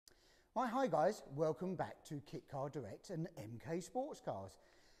Hi guys, welcome back to Kit Car Direct and MK Sports Cars.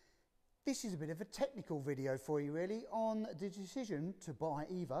 This is a bit of a technical video for you really on the decision to buy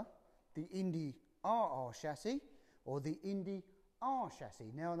either the Indy RR chassis or the Indy R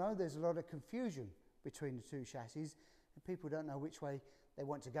chassis. Now I know there's a lot of confusion between the two chassis and people don't know which way they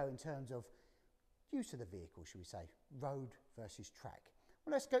want to go in terms of use of the vehicle, should we say, road versus track.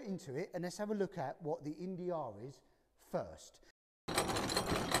 Well, let's go into it and let's have a look at what the Indy R is first.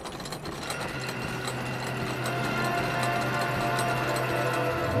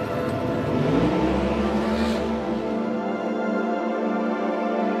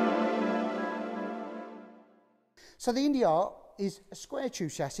 So the Indy R is a square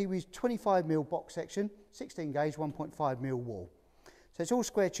tube chassis with 25mm box section, 16 gauge, 1.5mm wall. So it's all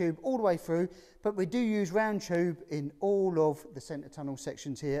square tube all the way through, but we do use round tube in all of the centre tunnel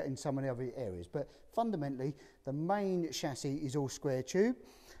sections here in some of the other areas. But fundamentally, the main chassis is all square tube.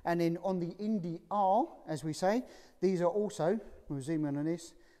 And then on the Indy R, as we say, these are also, we'll zoom in on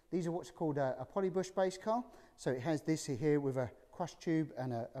this, these are what's called a polybush base car. So it has this here with a crush tube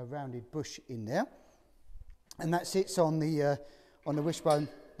and a rounded bush in there. And that sits on the wishbone,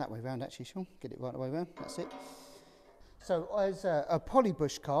 that way round actually, Sean, get it right the way round, that's it. So as a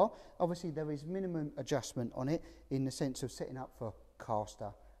polybush car, obviously there is minimum adjustment on it in the sense of setting up for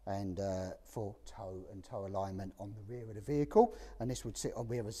caster and for toe and toe alignment on the rear of the vehicle. And this would sit on,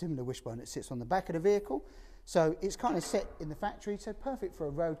 we have a similar wishbone that sits on the back of the vehicle. So it's kind of set in the factory, so perfect for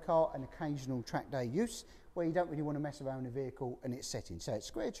a road car and occasional track day use, where you don't really want to mess around with the vehicle and it's setting. So it's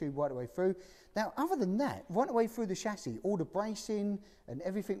square tube right the way through. Now, other than that, right the way through the chassis, all the bracing and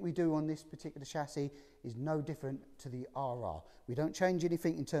everything we do on this particular chassis is no different to the RR. We don't change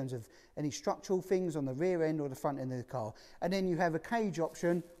anything in terms of any structural things on the rear end or the front end of the car. And then you have a cage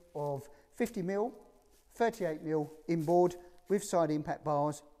option of 50mm, 38mm inboard with side impact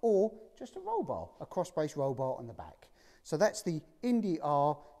bars, or just a roll bar, a cross-brace roll bar on the back. So that's the Indy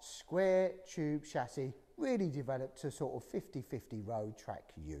R square tube chassis, really developed to sort of 50-50 road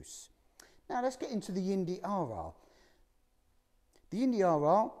track use. Now let's get into the Indy RR. The Indy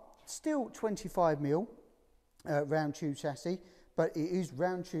RR, still 25mm round tube chassis, but it is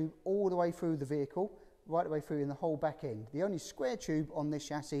round tube all the way through the vehicle, right the way through in the whole back end. The only square tube on this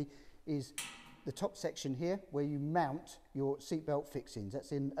chassis is the top section here where you mount your seatbelt fixings.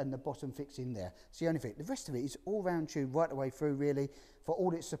 That's in, and the bottom fixing there. It's the only thing. The rest of it is all round tube right the way through really for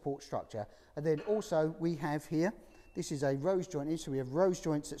all its support structure. And then also we have here, this is a rose joint, so we have rose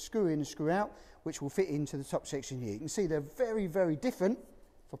joints that screw in and screw out, which will fit into the top section here. You can see they're very, very different,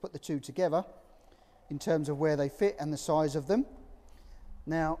 if I put the two together, in terms of where they fit and the size of them.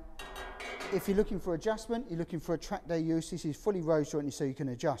 Now, if you're looking for adjustment, you're looking for a track day use, this is fully rose jointed so you can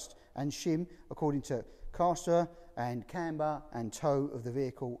adjust and shim according to caster and camber and toe of the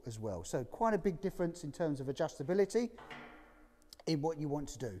vehicle as well. So quite a big difference in terms of adjustability in what you want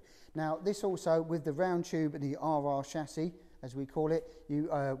to do. Now this also, with the round tube and the RR chassis, as we call it,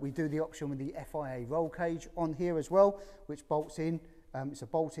 we do the option with the FIA roll cage on here as well, which bolts in. It's a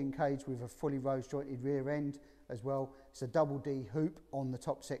bolt-in cage with a fully rose jointed rear end as well. It's a double D hoop on the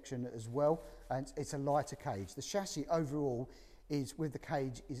top section as well, and it's a lighter cage. The chassis overall is, with the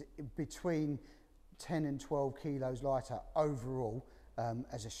cage, is between 10 and 12 kilos lighter overall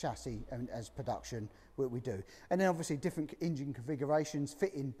as a chassis and as production what we do. And then obviously different engine configurations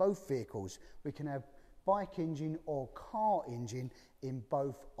fit in both vehicles. We can have bike engine or car engine in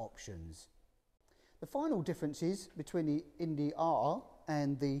both options. The final difference is between the Indy RR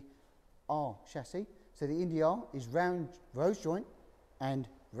and the R chassis. So the Indy R is round rose joint and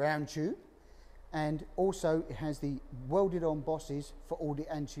round tube, and also it has the welded on bosses for all the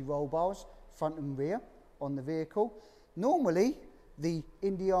anti-roll bars, front and rear on the vehicle. Normally the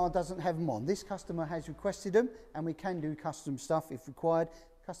Indy R doesn't have them on. This customer has requested them, and we can do custom stuff if required.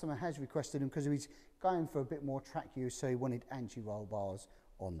 Customer has requested them because he's going for a bit more track use, so he wanted anti-roll bars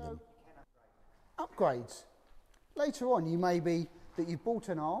on them. Upgrades. Later on, you may be that you've bought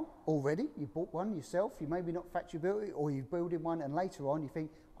an R already, you've bought one yourself, you maybe not factory built it, or you've building one, and later on you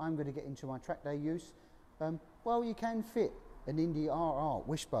think, I'm going to get into my track day use. Well, you can fit an Indy RR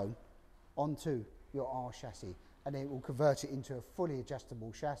wishbone onto your R chassis, and it will convert it into a fully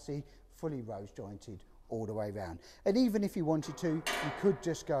adjustable chassis, fully rose jointed all the way around. And even if you wanted to, you could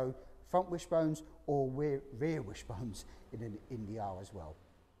just go front wishbones or rear wishbones in an Indy R as well.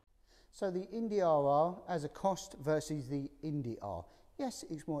 So the Indy RR as a cost versus the Indy R. Yes,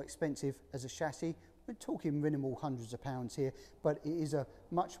 it's more expensive as a chassis. We're talking minimal hundreds of pounds here, but it is a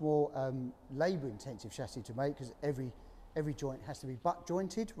much more labour intensive chassis to make because every joint has to be butt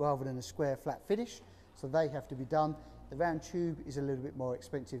jointed rather than a square flat finish. So they have to be done. The round tube is a little bit more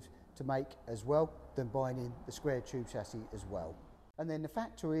expensive to make as well than buying in the square tube chassis as well. And then the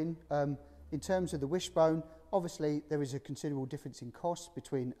factor in terms of the wishbone, obviously there is a considerable difference in cost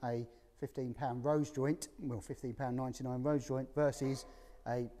between a £15 rose joint, well £15.99 rose joint versus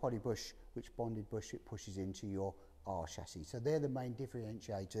a polybush, which bonded bush it pushes into your R chassis. So they're the main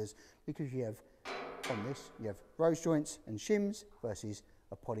differentiators, because you have, on this, you have rose joints and shims versus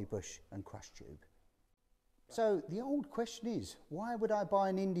a polybush and crush tube. So the old question is, why would I buy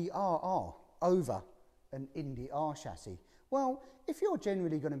an Indy RR over an Indy R chassis? Well, if you're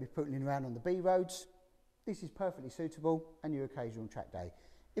generally going to be putting around on the B roads, this is perfectly suitable, and your occasional track day.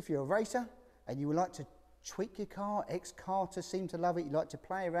 If you're a racer and you would like to tweak your car, ex-karters seem to love it, you like to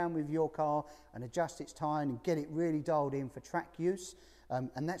play around with your car and adjust its time and get it really dialed in for track use,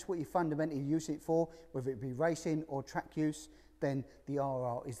 and that's what you fundamentally use it for, whether it be racing or track use, then the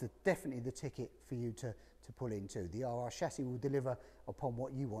RR is definitely the ticket for you to pull into. The RR chassis will deliver upon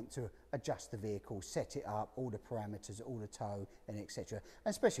what you want to adjust the vehicle, set it up, all the parameters, all the tow, and etc.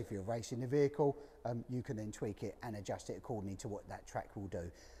 And especially if you're racing the vehicle, you can then tweak it and adjust it accordingly to what that track will do.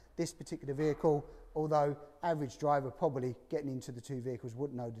 This particular vehicle, although average driver probably getting into the two vehicles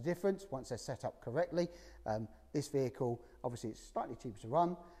wouldn't know the difference once they're set up correctly, this vehicle, obviously it's slightly cheaper to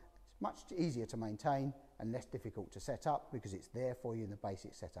run, it's much easier to maintain and less difficult to set up because it's there for you in the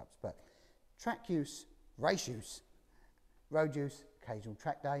basic setups. But track use, race use, road use, occasional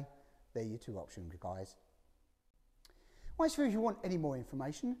track day, they're your two options, guys. So if you want any more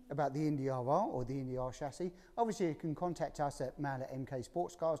information about the Indy RR or the Indy R chassis, obviously you can contact us at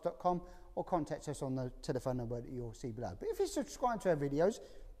mail@mksportscars.com or contact us on the telephone number that you'll see below. But if you subscribe to our videos,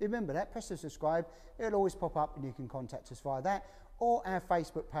 remember that, press the subscribe, it'll always pop up and you can contact us via that or our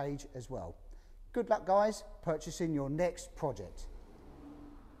Facebook page as well. Good luck, guys, purchasing your next project.